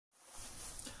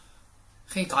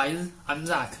Hey guys, I'm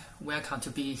Zach. Welcome to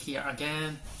be here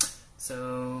again.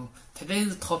 So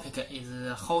today's topic is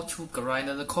how to grind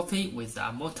the coffee with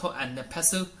a mortar and a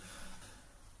pestle.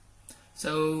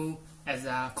 So as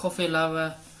a coffee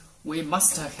lover, we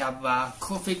must have a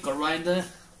coffee grinder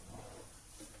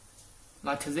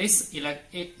like this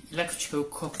electrical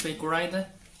coffee grinder.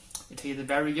 It is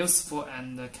very useful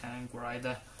and can grind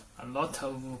a lot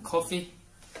of coffee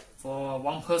for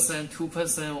one person, two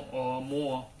person, or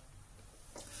more.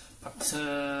 But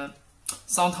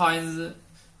sometimes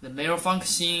the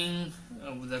malfunction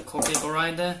of the coffee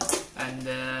grinder and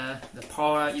the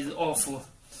power is off.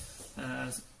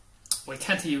 We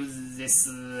can't use this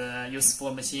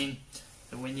useful machine.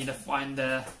 We need to find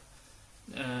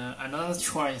another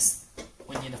choice.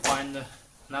 We need to find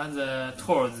another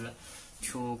tools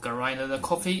to grind the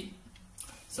coffee.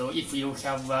 So if you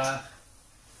have a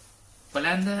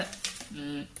blender,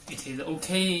 it is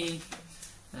okay.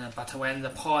 But when the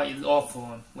power is off,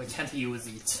 we can't use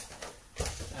it.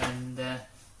 And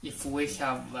if we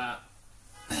have a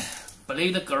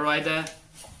blade grinder,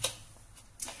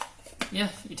 yeah,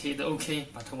 it is okay.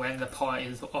 But when the power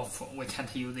is off, we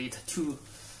can't use it too.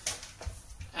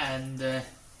 And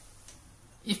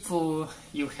if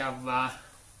you have a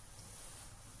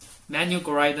manual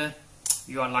grinder,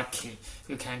 you are lucky.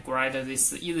 You can grind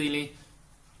this easily.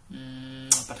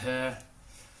 But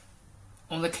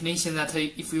on the condition that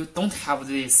if you don't have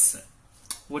this,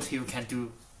 what you can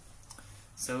do.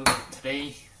 So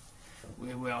today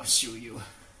we will show you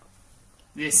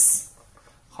this,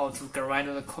 how to grind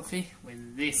the coffee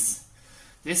with this.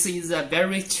 This is a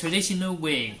very traditional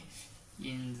way.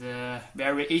 In the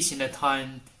very ancient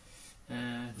time,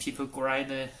 people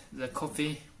grind the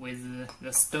coffee with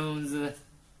the stones,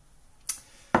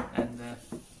 and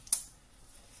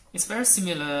it's very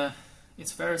similar.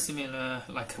 It's very similar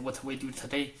like what we do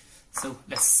today. So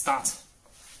let's start.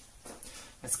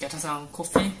 Let's get some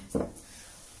coffee.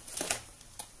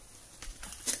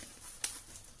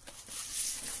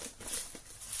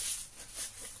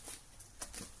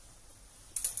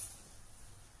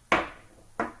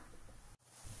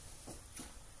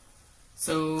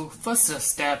 So first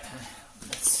step,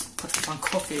 let's put some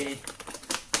coffee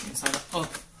inside. Oh,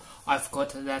 I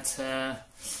forgot that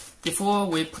before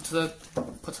we put the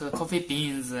coffee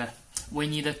beans, we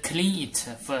need to clean it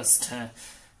first.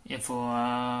 If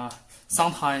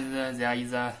sometimes there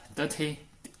is dirty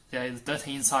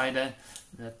inside,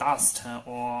 the dust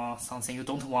or something you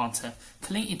don't want,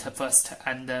 clean it first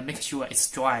and make sure it's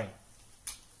dry.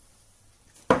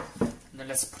 Now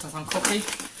let's put some coffee.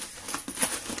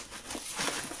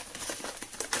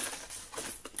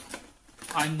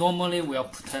 I normally will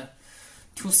put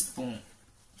 2 spoons.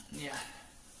 Yeah.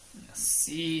 Let's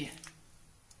see.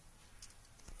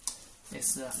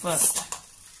 This first.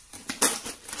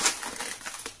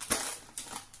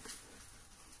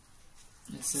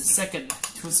 This is second,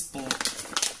 2 spoons.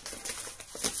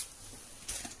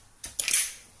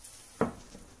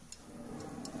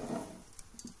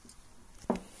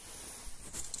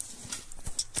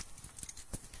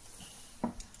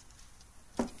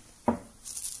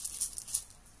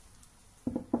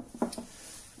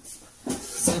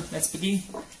 So let's begin.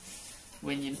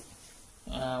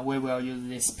 We will use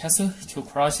this pestle to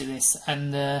crush this,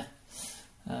 and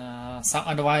some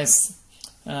advice.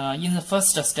 In the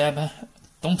first step,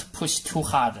 don't push too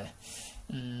hard.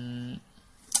 In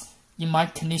my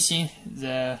condition,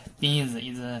 the beans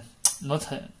is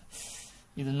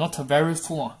not very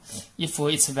full. If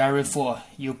it's very full,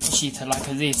 you push it like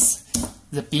this,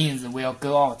 the beans will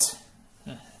go out.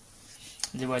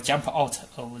 They will jump out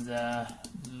of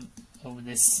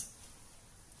this.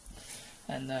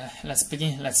 And let's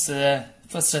begin. Let's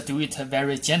first do it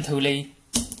very gently.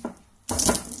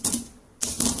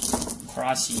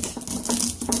 Crush it.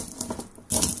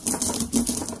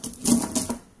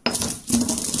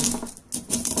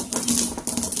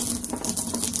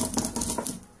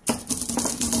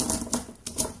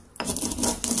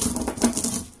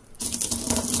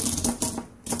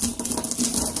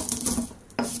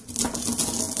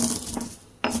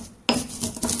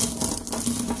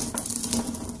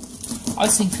 I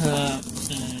think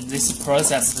this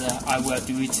process I will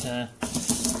do it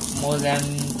more than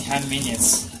 10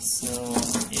 minutes, so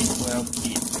it will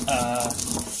be a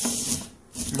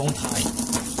long time.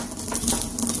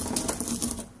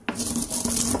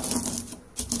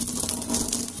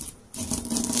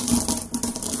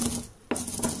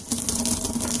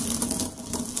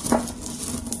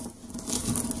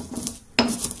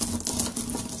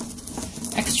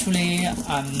 Actually,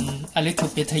 I'm a little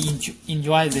bit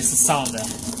enjoy this sound.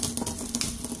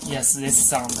 Yes, this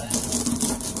sound.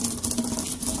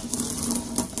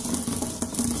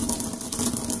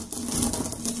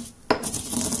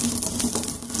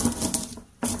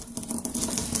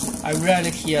 I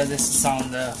rarely hear this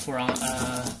sound from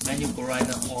manual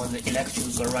grinder or the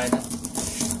electric grinder.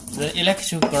 The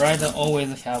electric grinder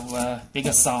always have a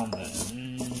bigger sound.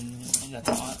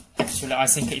 Actually, I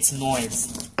think it's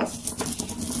noise.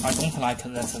 I don't like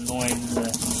that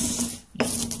noise,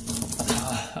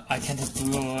 but I can't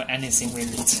do anything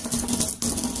with it.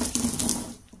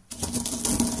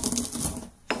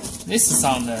 This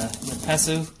sound, the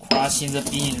pestle crushing the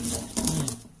beans,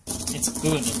 it's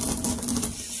good.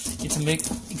 It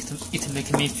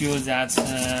make me feel that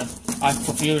I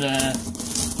fulfilled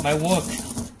my work.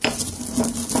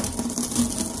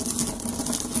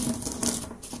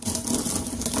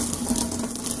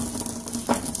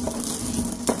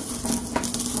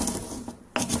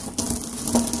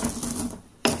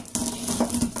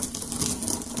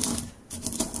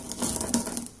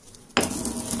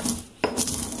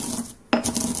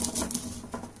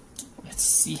 Let's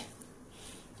see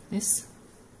this.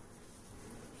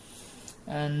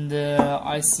 And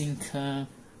I think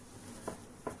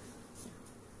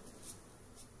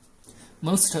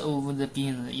most of the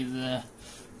beans is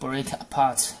broken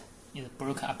apart.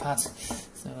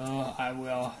 So I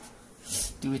will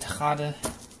do it harder.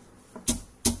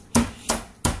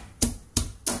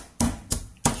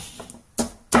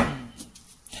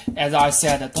 As I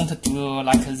said, don't do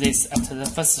like this at the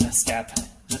first step.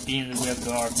 The beans will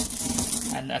go out,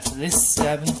 and at this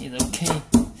step is okay.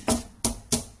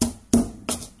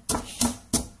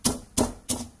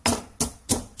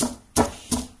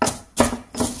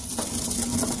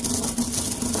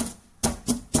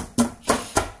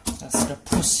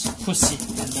 Push it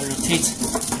and rotate,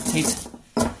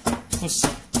 push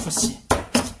it,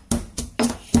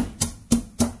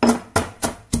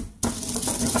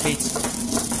 rotate.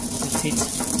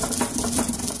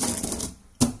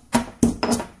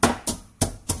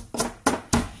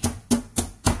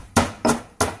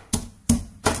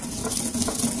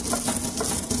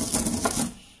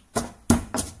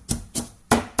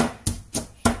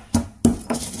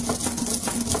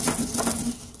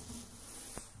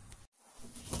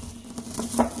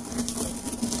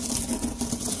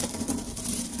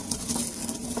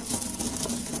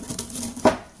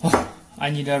 I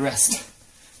need a rest.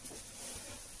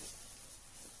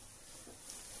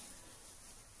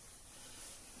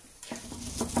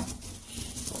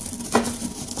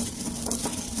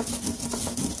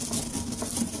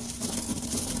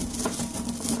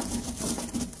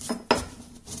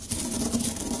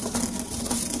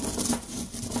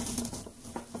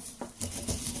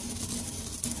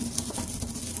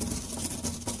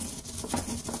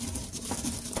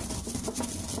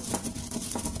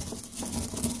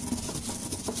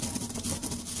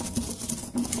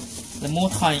 The more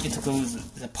time it goes,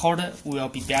 the powder will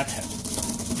be better.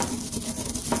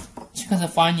 Check the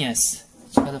fineness.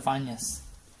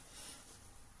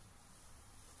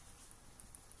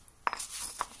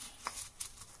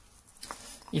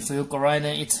 If you grind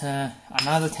it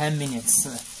another 10 minutes,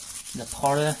 the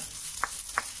powder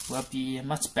will be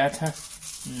much better.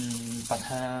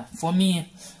 But for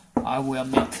me, I will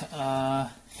make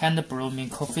hand brewing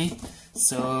coffee,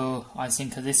 so I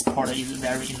think this powder is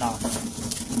very enough.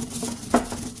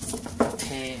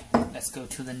 Okay, let's go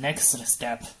to the next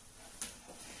step.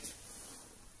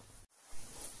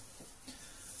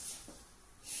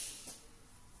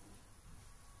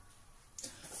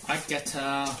 I get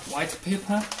white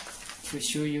paper to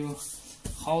show you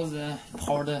how the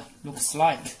powder looks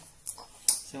like.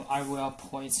 So I will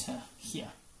pour it here.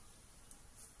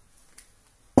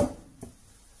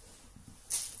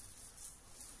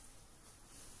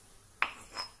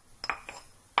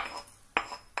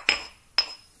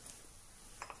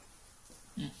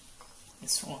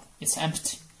 It's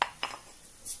empty.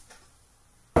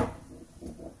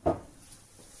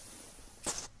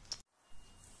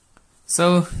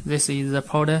 So this is the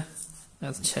powder.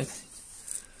 Let's check it.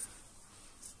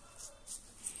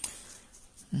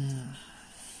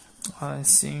 I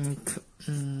think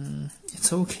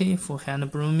it's okay for hand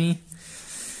brewing,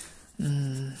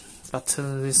 but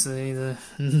this is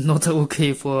not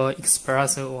okay for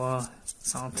espresso or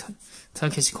some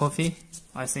Turkish coffee,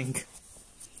 I think.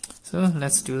 So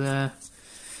let's do the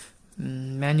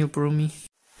manual brewing.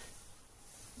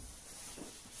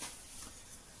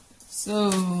 So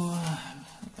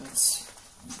let's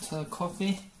put the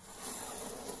coffee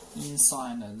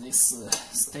inside this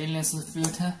stainless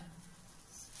filter.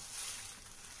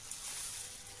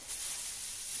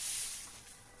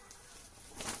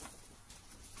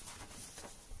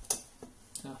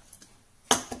 So,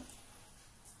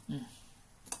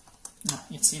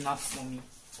 it's enough for me.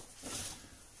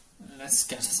 Let's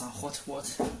get some hot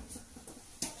water.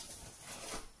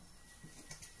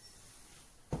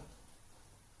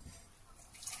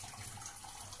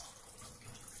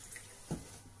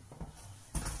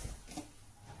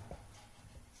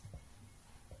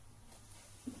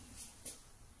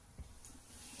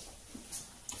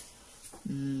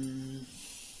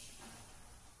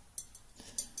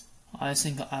 I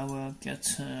think I will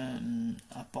get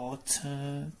about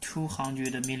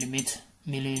 200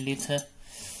 milliliter.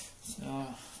 So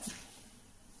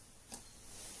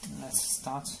let's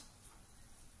start.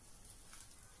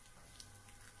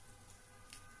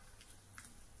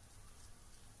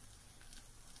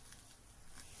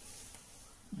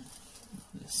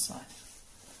 This side.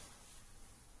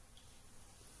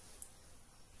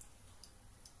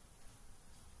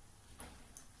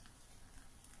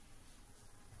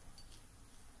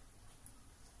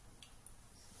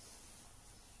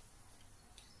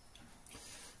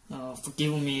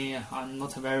 Forgive me, I'm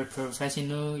not very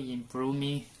professional in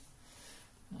brewing.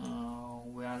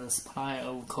 We are the supplier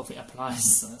of coffee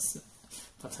appliances,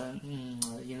 but in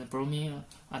the brewing,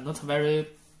 I'm not very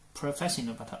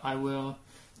professional. But I will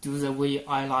do the way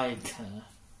I like.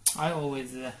 I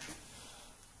always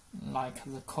like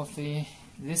the coffee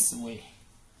this way.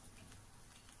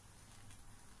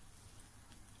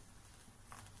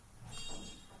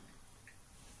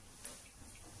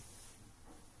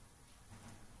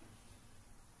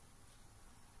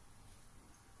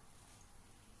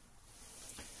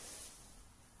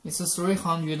 It's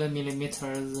 300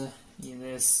 millimeters in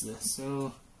this,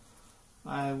 so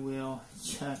I will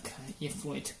check if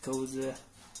it goes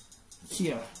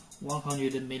here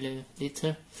 100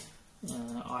 milliliter.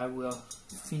 I will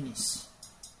finish.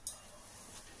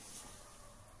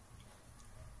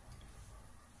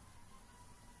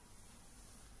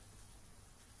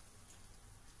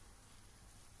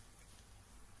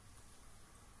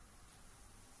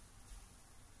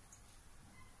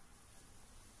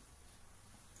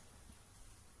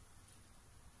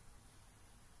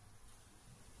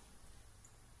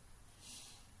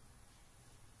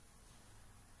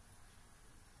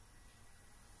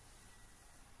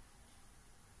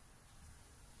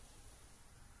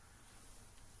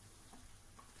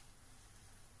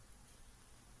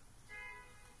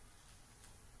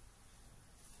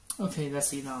 Okay,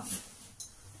 that's enough.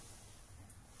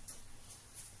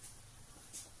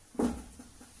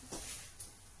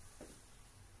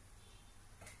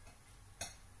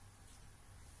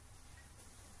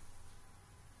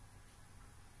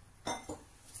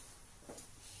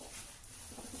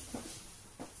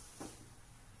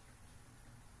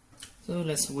 So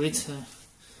let's wait.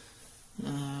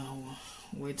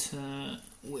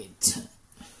 Wait.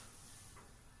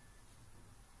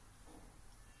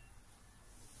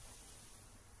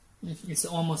 It's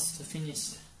almost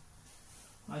finished.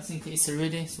 I think it's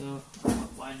ready, so I'll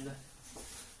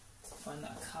find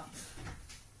a cup.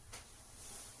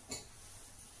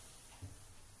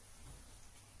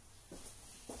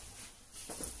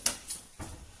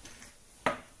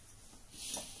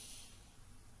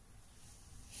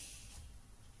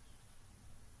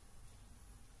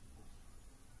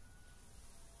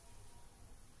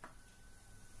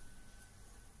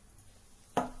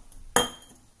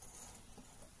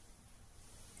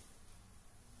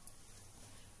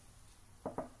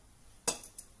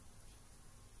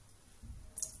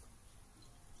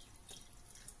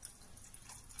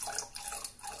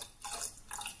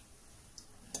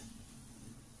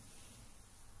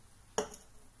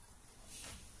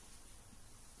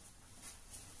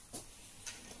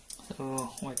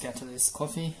 So we get this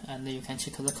coffee, and you can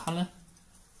check the color.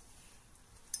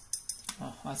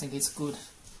 I think it's good.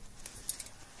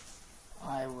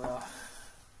 I will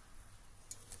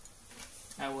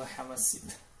have a sip.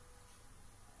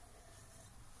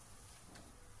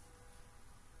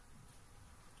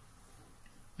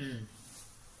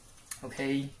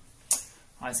 Okay,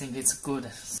 I think it's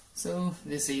good. So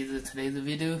this is today's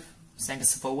video.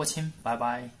 Thanks for watching. Bye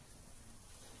bye.